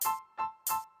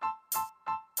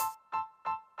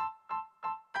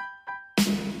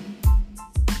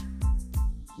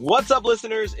What's up,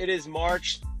 listeners? It is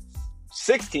March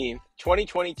 16th,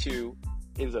 2022.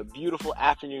 It is a beautiful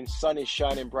afternoon. Sun is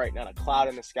shining bright, not a cloud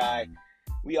in the sky.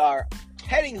 We are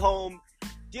heading home,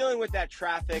 dealing with that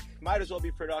traffic. Might as well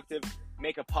be productive,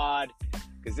 make a pod,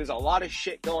 because there's a lot of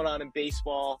shit going on in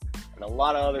baseball and a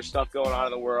lot of other stuff going on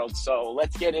in the world. So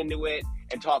let's get into it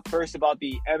and talk first about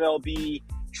the MLB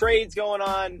trades going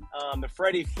on. The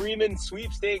Freddie Freeman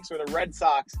sweepstakes, where the Red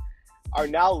Sox are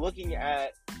now looking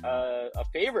at a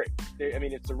favorite.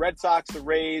 It's the Red Sox, the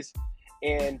Rays,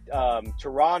 and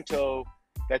Toronto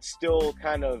that's still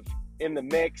kind of in the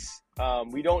mix.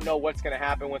 We don't know what's going to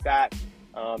happen with that.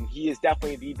 He is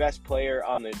definitely the best player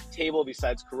on the table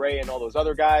besides Correa and all those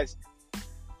other guys.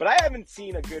 But I haven't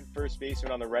seen a good first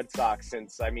baseman on the Red Sox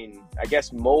since, I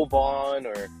guess Mo Vaughn,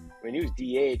 he was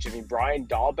DH. Brian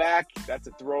Dahlback, that's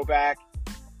a throwback.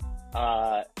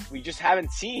 We just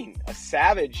haven't seen a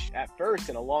savage at first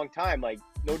in a long time.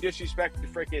 No disrespect to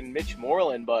freaking Mitch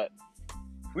Moreland, but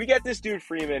if we get this dude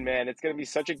Freeman, man, it's going to be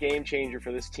such a game changer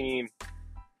for this team.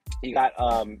 You got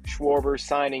Schwarber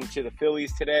signing to the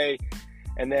Phillies today,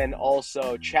 and then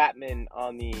also Chapman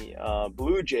on the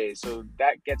Blue Jays. So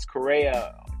that gets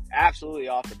Correa absolutely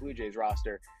off the Blue Jays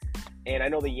roster. And I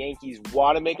know the Yankees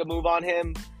want to make a move on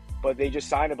him, but they just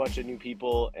signed a bunch of new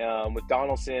people with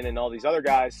Donaldson and all these other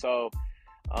guys. So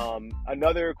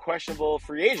another questionable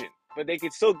free agent, but they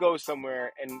could still go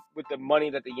somewhere and with the money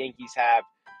that the Yankees have,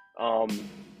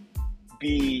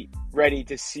 be ready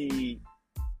to see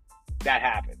that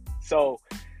happen. So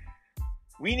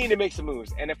we need to make some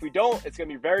moves. And if we don't, it's going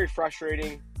to be very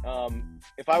frustrating.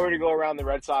 If I were to go around the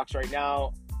Red Sox right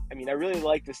now, I really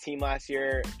liked this team last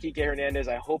year. Kike Hernandez,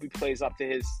 I hope he plays up to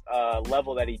his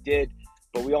level that he did.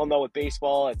 But we all know with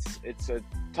baseball, it's a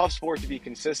tough sport to be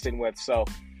consistent with. So,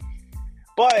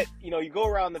 but, you go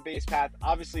around the base path.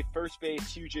 Obviously, first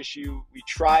base, huge issue. We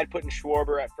tried putting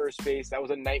Schwarber at first base. That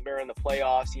was a nightmare in the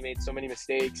playoffs. He made so many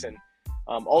mistakes and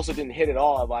also didn't hit at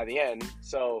all by the end.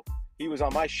 So he was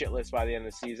on my shit list by the end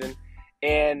of the season.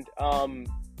 And,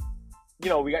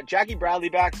 we got Jackie Bradley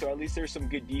back, so at least there's some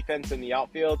good defense in the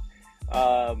outfield.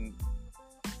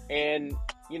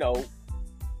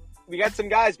 We got some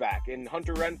guys back, and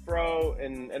Hunter Renfroe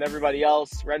and everybody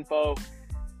else, Renfroe.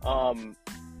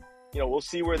 We'll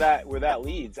see where that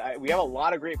leads. We have a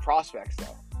lot of great prospects,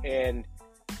 though. And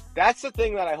that's the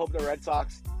thing that I hope the Red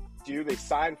Sox do. They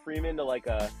sign Freeman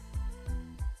to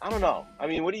I don't know.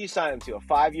 What do you sign him to? A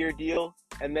 5-year deal?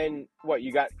 And then what?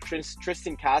 You got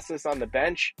Tristan Casas on the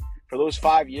bench for those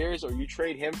 5 years, or you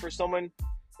trade him for someone?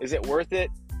 Is it worth it?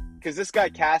 Because this guy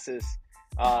Casas,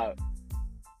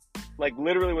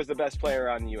 literally was the best player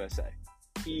on the USA.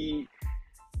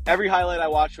 Every highlight I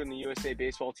watched when the USA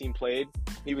baseball team played,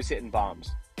 he was hitting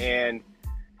bombs. And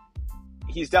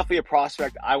he's definitely a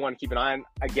prospect I want to keep an eye on.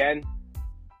 Again,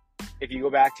 if you go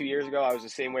back 2 years ago, I was the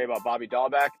same way about Bobby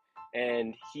Dahlback,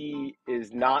 and he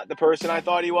is not the person I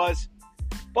thought he was.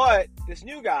 But this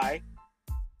new guy,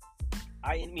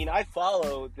 I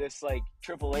follow this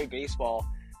AAA baseball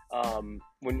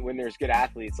when there's good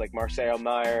athletes like Marcelo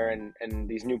Meyer and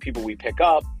these new people we pick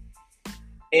up.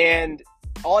 And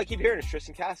all I keep hearing is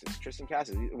Tristan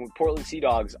Casas. With Portland Sea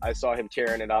Dogs, I saw him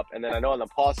tearing it up. And then I know on the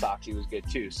Paw Sox he was good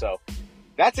too. So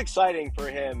that's exciting for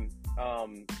him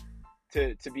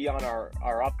to be on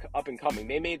our up and coming.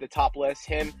 They made the top list,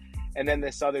 him, and then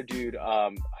this other dude, I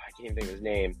can't even think of his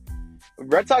name.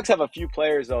 Red Sox have a few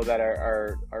players, though, that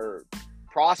are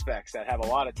prospects that have a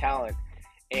lot of talent.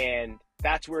 And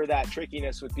that's where that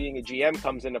trickiness with being a GM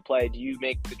comes into play. Do you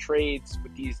make the trades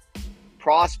with these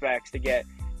prospects to get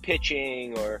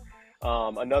pitching or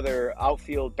another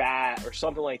outfield bat or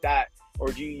something like that?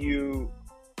 Or do you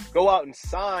go out and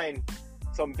sign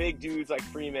some big dudes like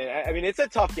Freeman? It's a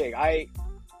tough gig. I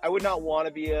would not want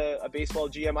to be a baseball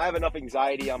GM. I have enough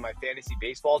anxiety on my fantasy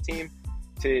baseball team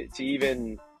to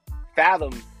even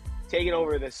fathom taking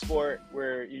over this sport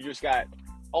where you just got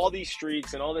all these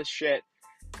streaks and all this shit.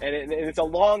 And it's a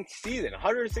long season,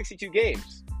 162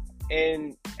 games,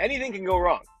 and anything can go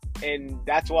wrong. And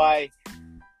that's why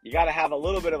you got to have a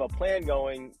little bit of a plan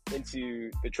going into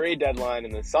the trade deadline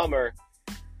in the summer.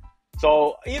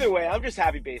 So either way, I'm just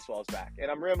happy baseball's back.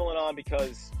 And I'm rambling on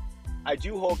because I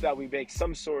do hope that we make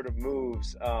some sort of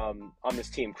moves on this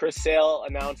team. Chris Sale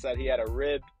announced that he had a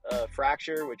rib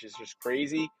fracture, which is just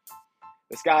crazy.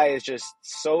 This guy is just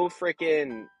so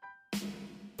freaking,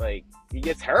 he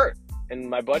gets hurt. And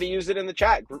my buddy used it in the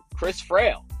chat, Chris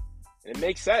Frail. And it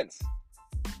makes sense.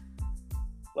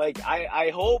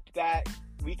 I hope that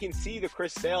we can see the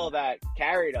Chris Sale that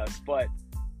carried us, but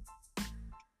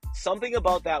something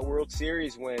about that World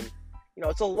Series win,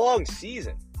 it's a long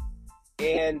season.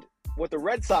 And what the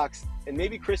Red Sox, and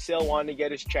maybe Chris Sale wanted to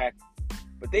get his check,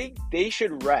 but they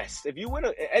should rest. If you win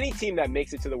any team that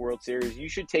makes it to the World Series, you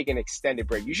should take an extended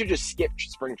break. You should just skip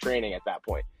spring training at that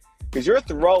point, because you're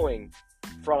throwing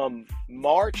from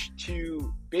March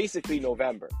to basically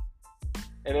November.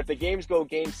 And if the games go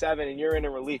Game 7 and you're in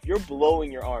a relief, you're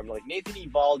blowing your arm. Like Nathan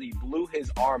Eovaldi blew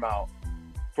his arm out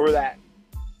for that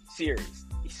series.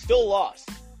 He still lost,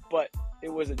 but it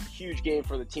was a huge game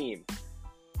for the team.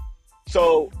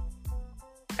 So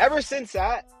ever since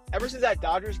that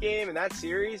Dodgers game and that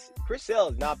series, Chris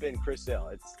Sale has not been Chris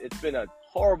Sale. It's been a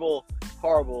horrible,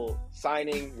 horrible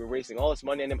signing. We're wasting all this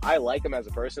money on him. I like him as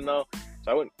a person, though.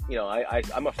 So I wouldn't,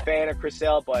 I'm a fan of Chris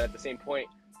Sale, but at the same point,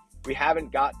 we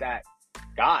haven't got that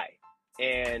guy.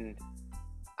 And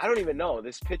I don't even know.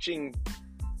 This pitching,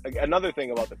 another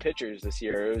thing about the pitchers this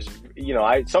year, it was,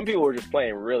 some people were just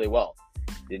playing really well.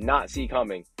 Did not see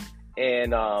coming.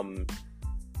 And,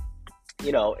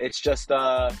 it's just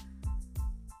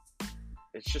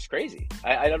crazy.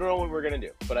 I don't know what we're going to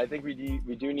do, but I think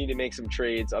we do need to make some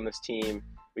trades on this team.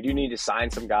 We do need to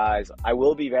sign some guys. I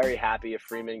will be very happy if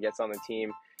Freeman gets on the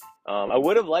team. I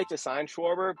would have liked to sign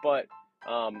Schwarber, but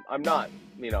I'm not,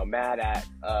 mad at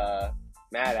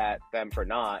them for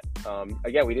not.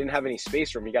 Again, we didn't have any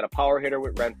space room. You got a power hitter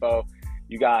with Renfroe.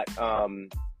 You got, some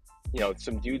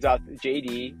dudes out,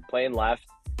 JD playing left,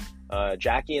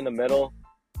 Jackie in the middle,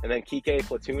 and then Kike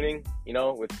platooning,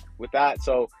 with that.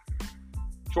 So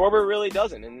Schwarber really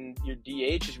doesn't, and your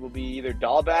DH will be either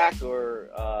Dahlback or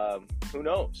who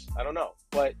knows? I don't know.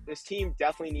 But this team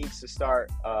definitely needs to start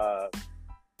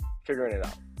figuring it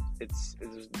out.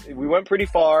 We went pretty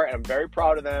far, and I'm very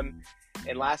proud of them.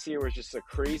 And last year was just a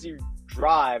crazy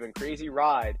drive and crazy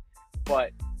ride,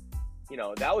 but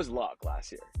that was luck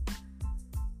last year,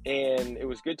 and it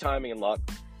was good timing and luck.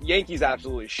 Yankees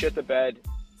absolutely shit the bed,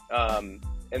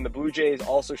 and the Blue Jays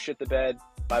also shit the bed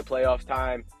by playoff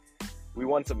time. We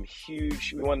won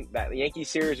that Yankee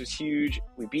series was huge.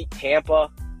 We beat Tampa.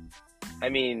 I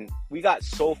mean, we got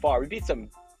so far. We beat some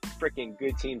freaking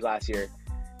good teams last year,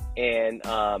 and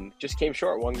just came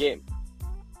short one game.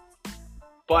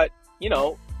 But,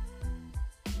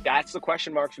 that's the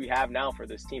question marks we have now for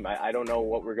this team. I don't know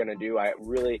what we're going to do.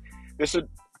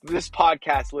 This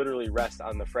podcast literally rests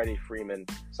on the Freddie Freeman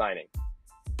signing.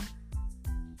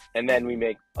 And then we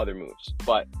make other moves.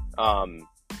 But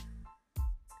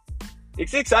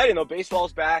it's exciting, though.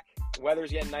 Baseball's back. The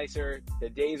weather's getting nicer. The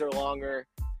days are longer.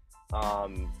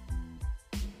 The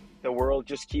world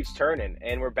just keeps turning,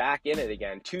 and we're back in it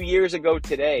again. 2 years ago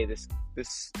today, this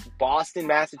Boston,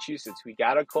 Massachusetts, we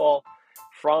got a call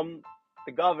from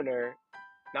the governor,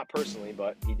 not personally,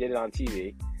 but he did it on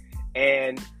TV,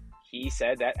 and he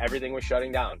said that everything was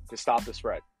shutting down to stop the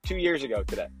spread. 2 years ago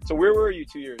today. So where were you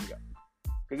 2 years ago?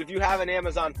 Because if you have an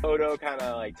Amazon photo kind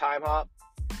of like time hop,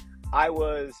 I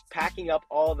was packing up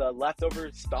all the leftover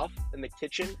stuff in the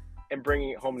kitchen and bringing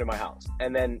it home to my house.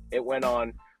 And then it went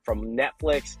on from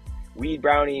Netflix, weed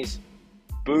brownies,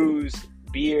 booze,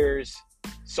 beers,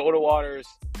 soda waters,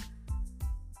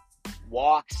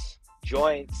 walks,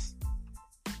 joints,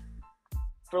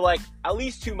 for like at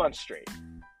least 2 months straight.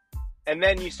 And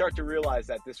then you start to realize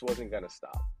that this wasn't going to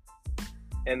stop.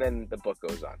 And then the book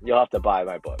goes on. You'll have to buy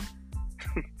my book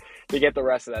to get the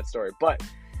rest of that story. But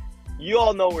you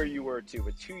all know where you were too.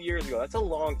 But 2 years ago, that's a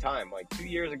long time. Like 2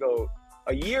 years ago,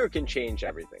 a year can change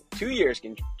everything. 2 years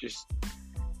can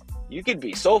you could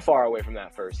be so far away from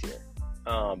that first year.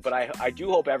 But I do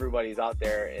hope everybody's out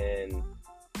there and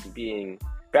being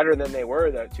better than they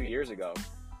were 2 years ago.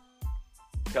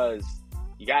 Because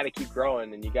you got to keep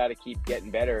growing and you got to keep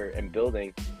getting better and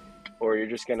building, or you're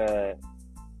just going to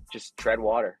just tread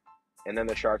water and then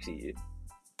the sharks eat you.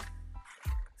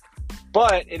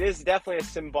 But it is definitely a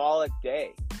symbolic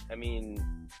day. I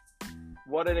mean,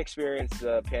 what an experience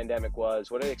the pandemic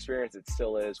was. What an experience it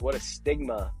still is. What a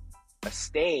stigma, a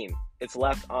stain it's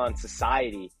left on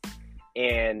society.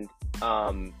 And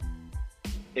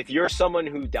if you're someone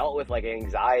who dealt with like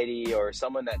anxiety, or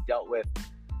someone that dealt with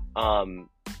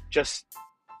just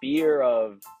fear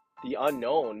of the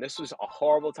unknown, this was a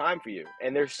horrible time for you.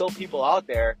 And there's still people out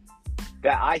there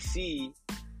that I see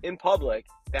in public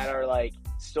that are like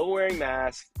still wearing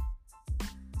masks,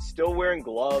 still wearing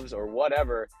gloves or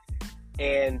whatever.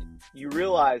 And you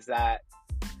realize that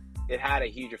it had a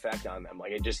huge effect on them.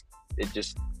 Like it just,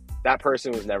 that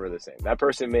person was never the same. That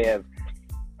person may have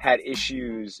had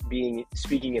issues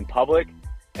speaking in public,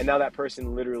 and now that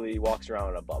person literally walks around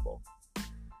in a bubble.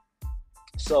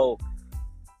 So,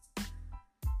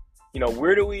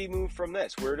 where do we move from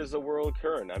this? Where does the world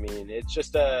turn? I mean,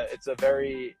 it's a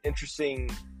very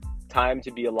interesting time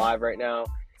to be alive right now.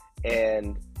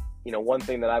 And one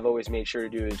thing that I've always made sure to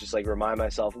do is just like remind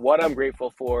myself what I'm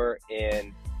grateful for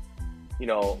and,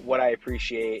 what I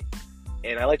appreciate.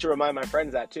 And I like to remind my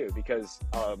friends that too, because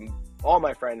all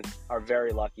my friends are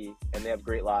very lucky and they have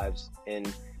great lives.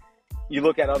 And you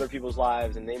look at other people's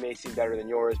lives and they may seem better than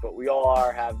yours, but we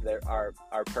all have our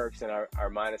perks and our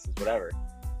minuses, whatever.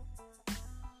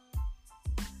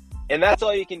 And that's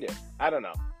all you can do. I don't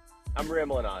know. I'm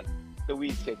rambling on. The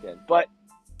weeds kicked in. But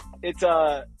it's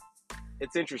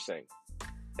interesting.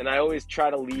 And I always try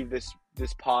to leave this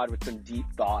pod with some deep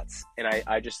thoughts. And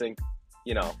I just think,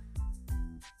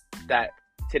 that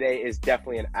today is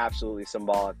definitely an absolutely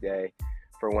symbolic day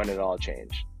for when it all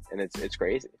changed. And it's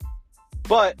crazy.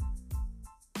 But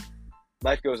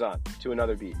life goes on to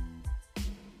another beat.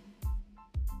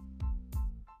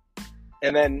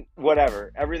 And then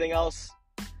whatever. Everything else,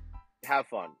 have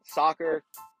fun. Soccer,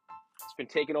 it's been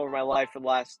taking over my life for the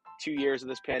last 2 years of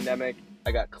this pandemic.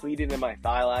 I got cleated in my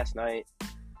thigh last night.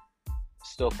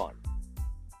 Still fun.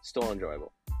 Still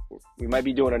enjoyable. We might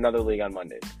be doing another league on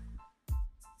Mondays.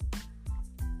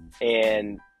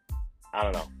 And I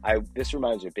don't know. This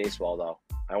reminds me of baseball, though.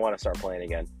 I want to start playing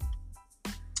again.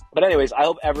 But anyways, I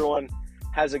hope everyone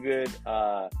has a good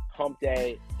hump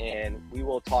day, and we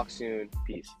will talk soon.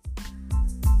 Peace.